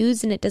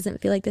confused and it doesn't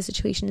feel like the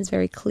situation is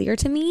very clear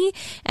to me.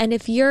 And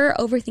if you're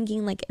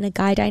overthinking like in a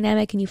guy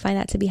dynamic and you find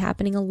that to be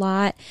happening a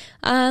lot,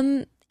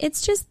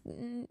 it's just,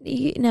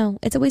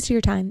 it's a waste of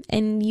your time.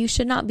 And you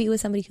should not be with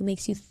somebody who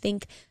makes you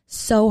think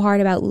so hard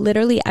about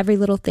literally every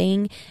little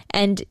thing.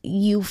 And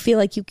you feel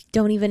like you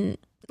don't even,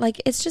 like,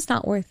 it's just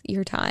not worth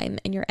your time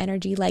and your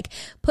energy. Like,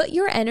 put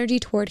your energy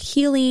toward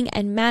healing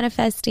and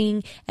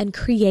manifesting and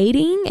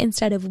creating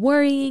instead of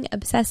worrying,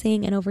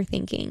 obsessing, and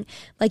overthinking.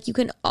 Like, you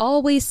can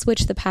always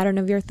switch the pattern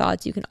of your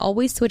thoughts. You can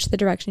always switch the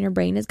direction your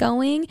brain is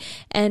going.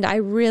 And I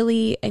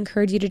really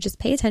encourage you to just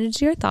pay attention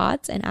to your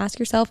thoughts and ask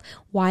yourself,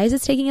 why is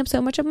this taking up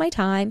so much of my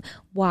time?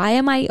 Why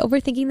am I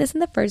overthinking this in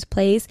the first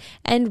place?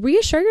 And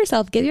reassure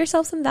yourself, give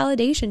yourself some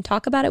validation,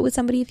 talk about it with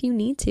somebody if you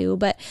need to,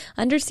 but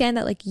understand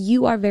that like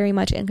you are very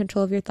much in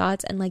control of your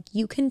thoughts and like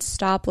you can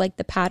stop like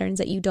the patterns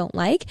that you don't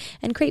like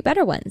and create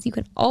better ones. You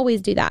can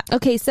always do that.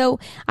 Okay, so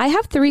I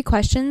have 3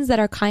 questions that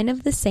are kind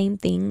of the same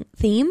theme,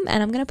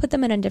 and I'm going to put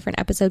them in a different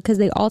episode because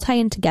they all tie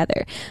in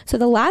together. So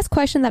the last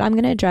question that I'm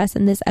going to address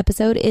in this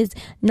episode is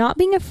not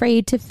being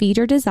afraid to feed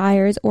your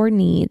desires or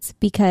needs,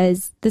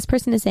 because this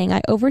person is saying,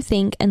 I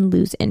overthink and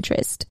lose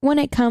interest. When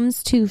it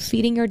comes to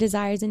feeding your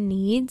desires and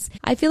needs,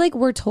 I feel like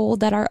we're told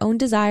that our own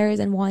desires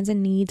and wants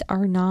and needs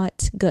are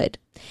not good.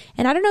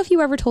 And I don't know if you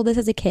were ever told this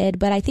as a kid,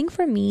 but I think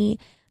for me,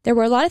 there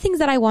were a lot of things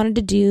that I wanted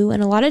to do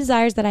and a lot of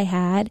desires that I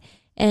had,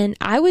 and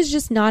I was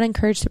just not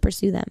encouraged to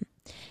pursue them.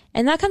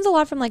 And that comes a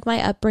lot from like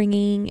my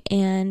upbringing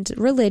and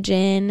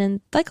religion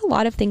and like a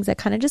lot of things that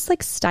kind of just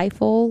like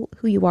stifle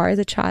who you are as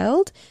a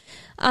child.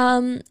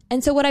 And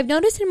so what I've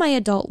noticed in my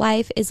adult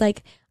life is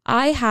like,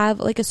 I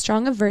have like a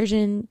strong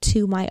aversion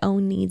to my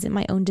own needs and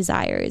my own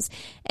desires.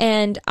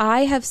 And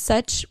I have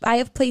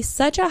placed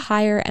such a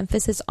higher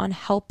emphasis on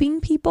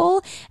helping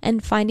people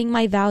and finding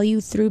my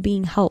value through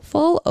being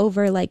helpful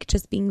over like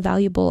just being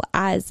valuable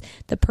as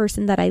the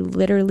person that I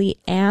literally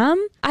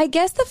am. I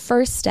guess the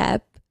first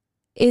step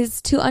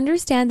is to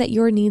understand that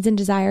your needs and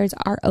desires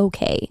are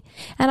okay.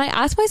 And I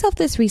asked myself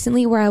this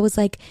recently where I was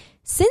like,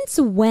 since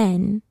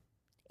when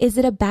is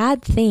it a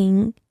bad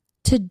thing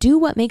to do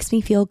what makes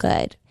me feel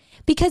good?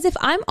 Because if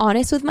I'm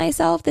honest with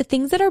myself, the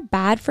things that are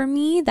bad for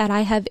me that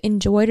I have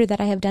enjoyed or that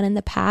I have done in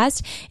the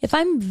past, if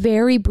I'm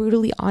very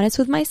brutally honest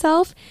with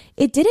myself,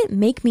 it didn't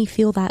make me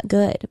feel that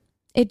good.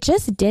 It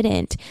just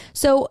didn't.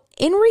 So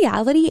in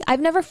reality, I've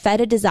never fed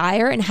a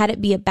desire and had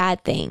it be a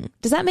bad thing.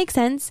 Does that make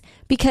sense?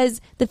 Because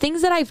the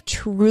things that I've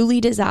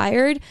truly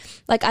desired,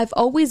 like I've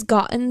always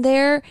gotten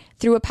there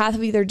through a path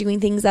of either doing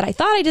things that I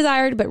thought I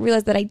desired, but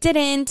realized that I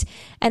didn't.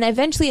 And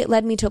eventually it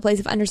led me to a place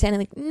of understanding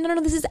like, no,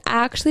 this is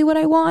actually what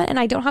I want. And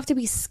I don't have to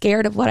be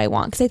scared of what I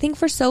want. Because I think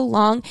for so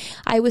long,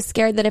 I was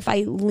scared that if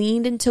I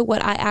leaned into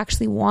what I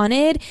actually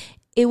wanted,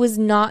 it was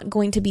not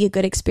going to be a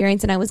good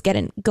experience and I was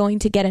going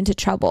to get into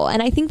trouble.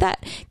 And I think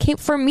that came,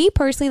 for me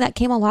personally, that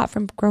came a lot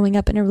from growing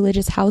up in a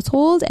religious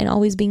household and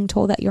always being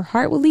told that your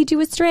heart will lead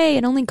you astray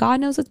and only God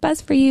knows what's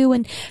best for you.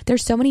 And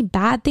there's so many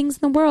bad things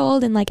in the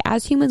world. And like,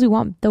 as humans, we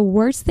want the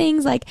worst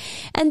things. Like,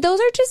 and those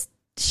are just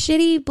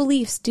shitty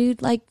beliefs,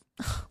 dude. Like,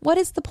 what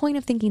is the point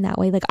of thinking that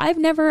way? Like, I've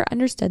never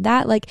understood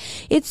that. Like,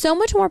 it's so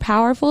much more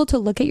powerful to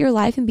look at your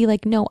life and be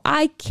like, no,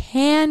 I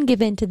can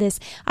give into this.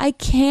 I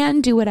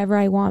can do whatever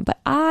I want, but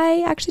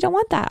I actually don't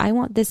want that. I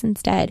want this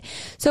instead.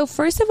 So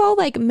first of all,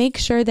 like, make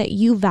sure that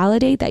you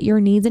validate that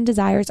your needs and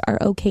desires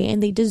are okay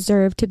and they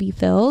deserve to be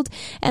filled.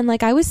 And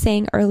like I was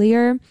saying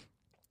earlier,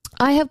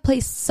 I have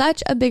placed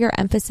such a bigger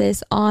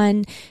emphasis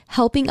on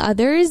helping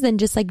others than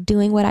just like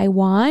doing what I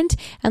want.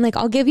 And like,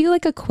 I'll give you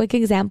like a quick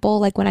example.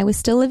 Like when I was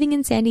still living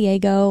in San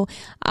Diego,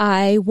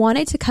 I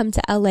wanted to come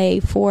to LA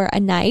for a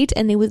night,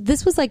 and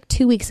this was like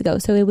 2 weeks ago.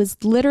 So it was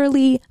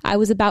literally, I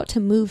was about to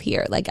move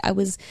here. Like I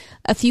was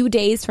a few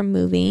days from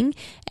moving,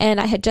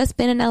 and I had just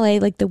been in LA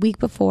like the week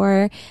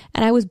before,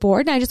 and I was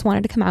bored and I just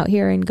wanted to come out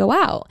here and go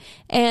out.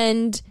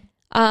 And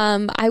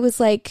I was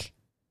like,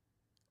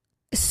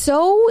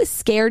 so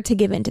scared to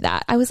give into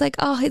that. I was like,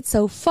 oh, it's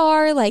so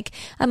far. Like,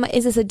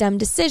 is this a dumb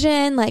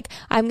decision? Like,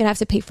 I'm going to have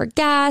to pay for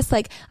gas.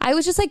 Like, I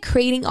was just like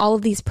creating all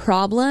of these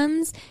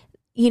problems,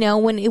 you know,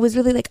 when it was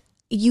really like,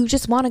 you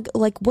just want to,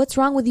 like, what's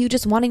wrong with you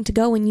just wanting to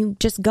go and you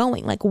just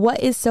going? Like,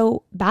 what is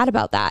so bad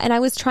about that? And I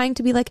was trying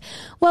to be like,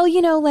 well,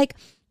 you know, like,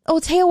 oh,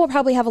 Teo will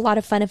probably have a lot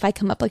of fun if I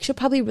come up. Like, she'll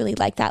probably really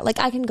like that. Like,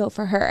 I can go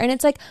for her. And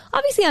it's like,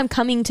 obviously I'm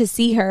coming to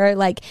see her.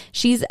 Like,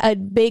 she's a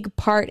big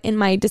part in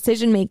my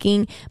decision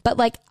making, but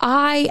like,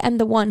 I am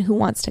the one who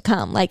wants to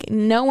come. Like,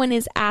 no one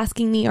is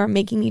asking me or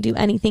making me do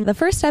anything. The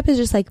first step is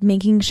just like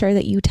making sure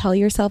that you tell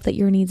yourself that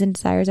your needs and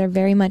desires are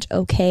very much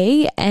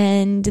okay.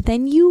 And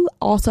then you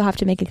also have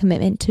to make a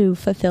commitment to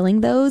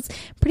fulfilling those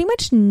pretty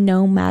much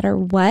no matter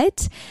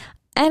what.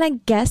 And I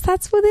guess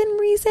that's within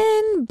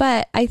reason,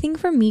 but I think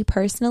for me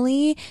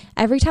personally,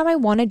 every time I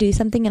want to do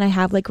something and I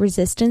have like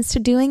resistance to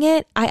doing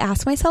it, I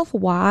ask myself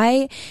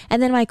why.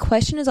 And then my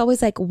question is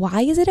always like,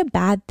 why is it a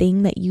bad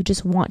thing that you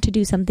just want to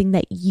do something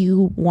that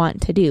you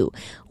want to do?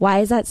 Why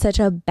is that such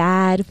a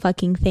bad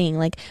fucking thing?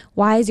 Like,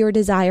 why is your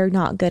desire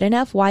not good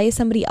enough? Why is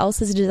somebody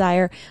else's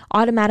desire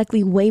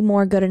automatically way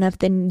more good enough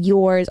than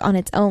yours on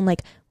its own?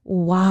 Like,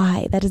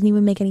 why? That doesn't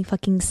even make any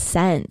fucking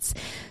sense.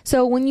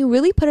 So when you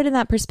really put it in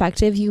that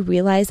perspective, you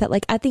realize that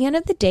like at the end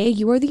of the day,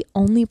 you are the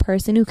only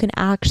person who can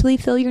actually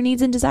fill your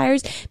needs and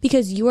desires,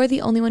 because you are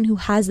the only one who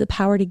has the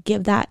power to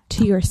give that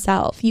to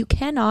yourself. You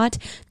cannot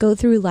go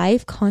through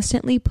life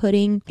constantly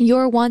putting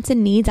your wants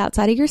and needs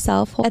outside of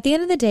yourself. At the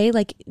end of the day,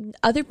 like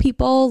other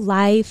people,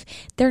 life,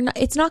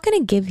 it's not going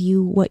to give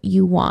you what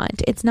you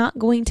want. It's not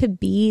going to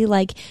be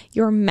like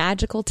your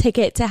magical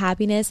ticket to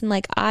happiness. And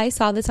like I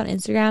saw this on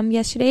Instagram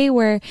yesterday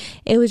where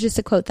it was just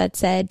a quote that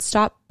said,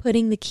 stop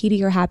putting the key to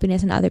your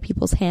happiness in other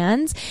people's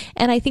hands.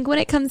 And I think when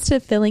it comes to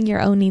filling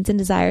your own needs and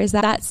desires,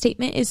 that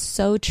statement is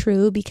so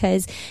true,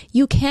 because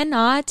you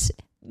cannot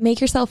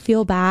make yourself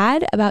feel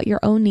bad about your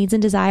own needs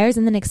and desires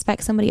and then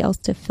expect somebody else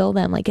to fill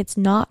them. Like, it's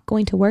not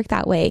going to work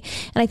that way.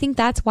 And I think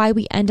that's why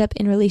we end up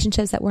in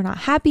relationships that we're not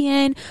happy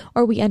in,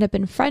 or we end up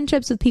in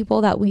friendships with people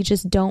that we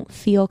just don't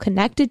feel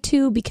connected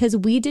to, because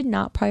we did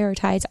not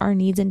prioritize our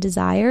needs and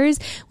desires.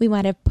 We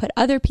might have put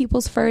other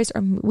people's first,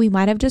 or we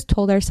might have just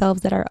told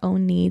ourselves that our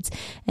own needs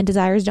and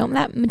desires don't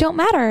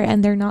matter,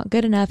 and they're not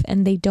good enough,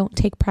 and they don't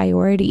take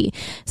priority.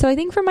 So I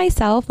think for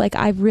myself, like,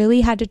 I've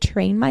really had to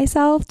train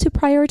myself to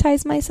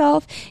prioritize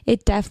myself.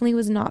 It definitely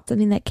was not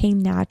something that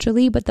came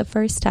naturally, but the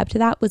first step to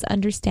that was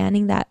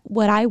understanding that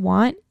what I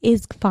want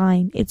is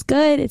fine. It's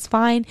good. It's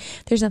fine.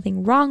 There's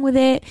nothing wrong with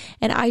it.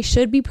 And I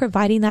should be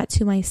providing that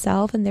to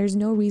myself. And there's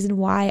no reason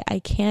why I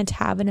can't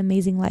have an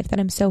amazing life that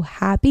I'm so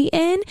happy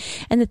in.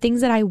 And the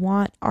things that I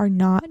want are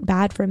not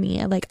bad for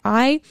me. Like,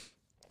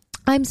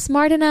 I'm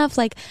smart enough,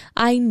 like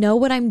I know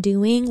what I'm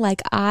doing,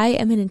 like I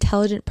am an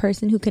intelligent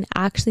person who can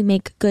actually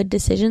make good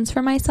decisions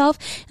for myself,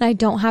 and I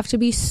don't have to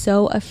be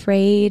so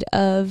afraid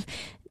of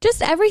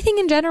just everything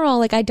in general.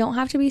 Like, I don't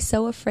have to be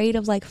so afraid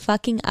of like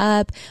fucking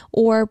up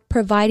or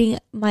providing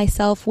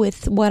myself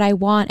with what I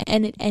want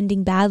and it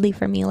ending badly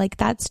for me. Like,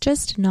 that's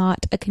just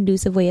not a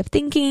conducive way of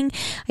thinking.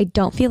 I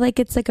don't feel like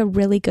it's like a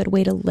really good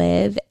way to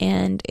live,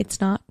 and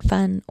it's not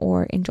fun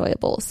or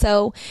enjoyable.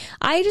 So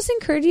I just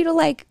encourage you to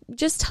like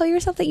just tell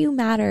yourself that you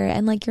matter,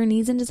 and like your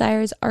needs and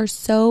desires are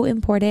so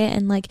important,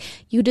 and like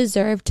you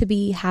deserve to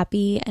be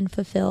happy and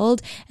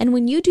fulfilled. And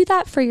when you do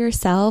that for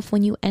yourself,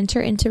 when you enter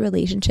into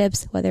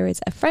relationships, whether it's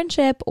a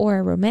friendship or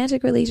a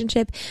romantic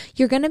relationship,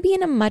 you're going to be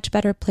in a much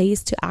better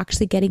place to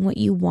actually getting what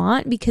you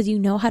want, because you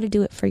know how to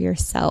do it for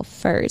yourself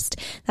first.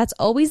 That's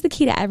always the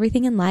key to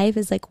everything in life,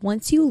 is like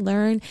once you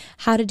learn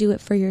how to do it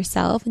for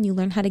yourself and you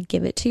learn how to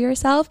give it to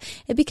yourself,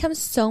 it becomes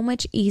so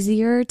much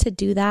easier to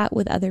do that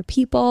with other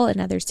people and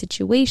other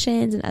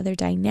situations and other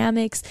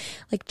dynamics.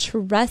 Like,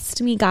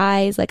 trust me,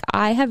 guys, like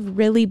I have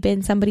really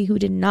been somebody who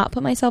did not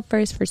put myself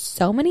first for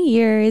so many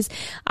years.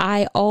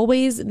 I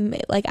always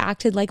like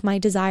acted like my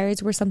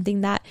desires were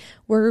something that that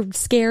were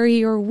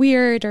scary or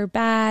weird or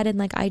bad. And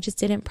like, I just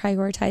didn't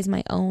prioritize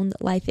my own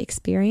life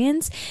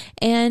experience.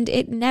 And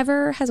it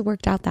never has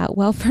worked out that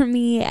well for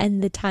me.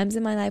 And the times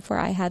in my life where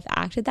I have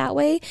acted that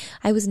way,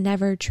 I was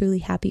never truly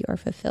happy or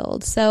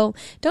fulfilled. So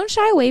don't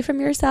shy away from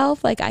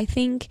yourself. Like, I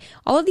think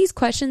all of these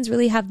questions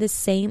really have this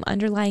same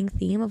underlying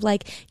theme of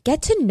like,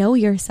 get to know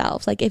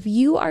yourself. Like, if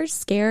you are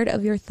scared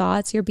of your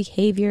thoughts, your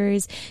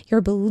behaviors,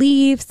 your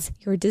beliefs,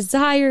 your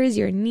desires,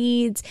 your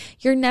needs,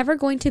 you're never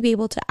going to be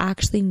able to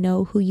actually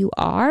know who you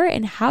are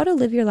and how to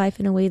live your life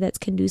in a way that's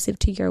conducive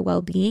to your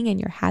well-being and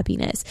your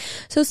happiness.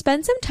 So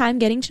spend some time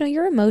getting to know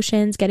your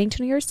emotions, getting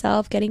to know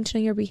yourself, getting to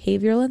know your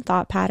behavioral and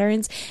thought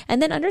patterns,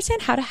 and then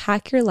understand how to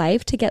hack your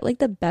life to get like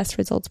the best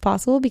results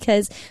possible.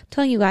 Because I'm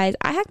telling you guys,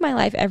 I hack my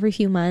life every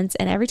few months,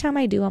 and every time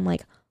I do, I'm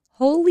like,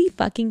 holy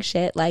fucking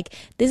shit. Like,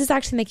 this is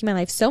actually making my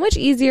life so much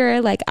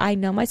easier. Like, I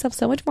know myself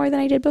so much more than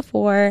I did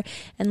before.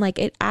 And like,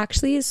 it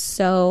actually is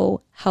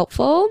so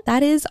helpful.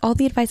 That is all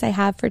the advice I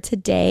have for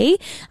today.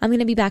 I'm going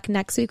to be back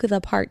next week with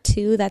a part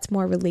 2 that's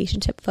more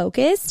relationship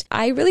focused.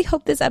 I really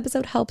hope this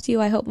episode helped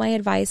you. I hope my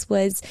advice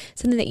was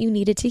something that you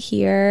needed to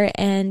hear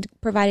and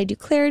provided you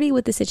clarity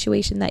with the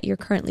situation that you're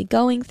currently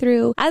going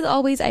through. As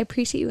always, I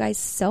appreciate you guys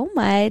so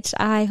much.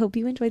 I hope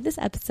you enjoyed this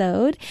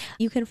episode.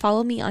 You can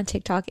follow me on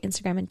TikTok,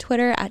 Instagram, and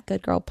Twitter at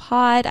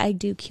GoodGirlPod. I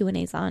do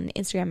Q&As on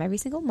Instagram every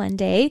single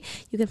Monday.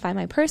 You can find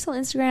my personal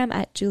Instagram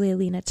at Julia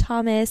Lena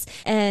Thomas,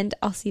 and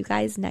I'll see you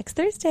guys next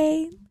Thursday.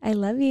 I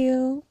love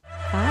you.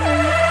 Bye.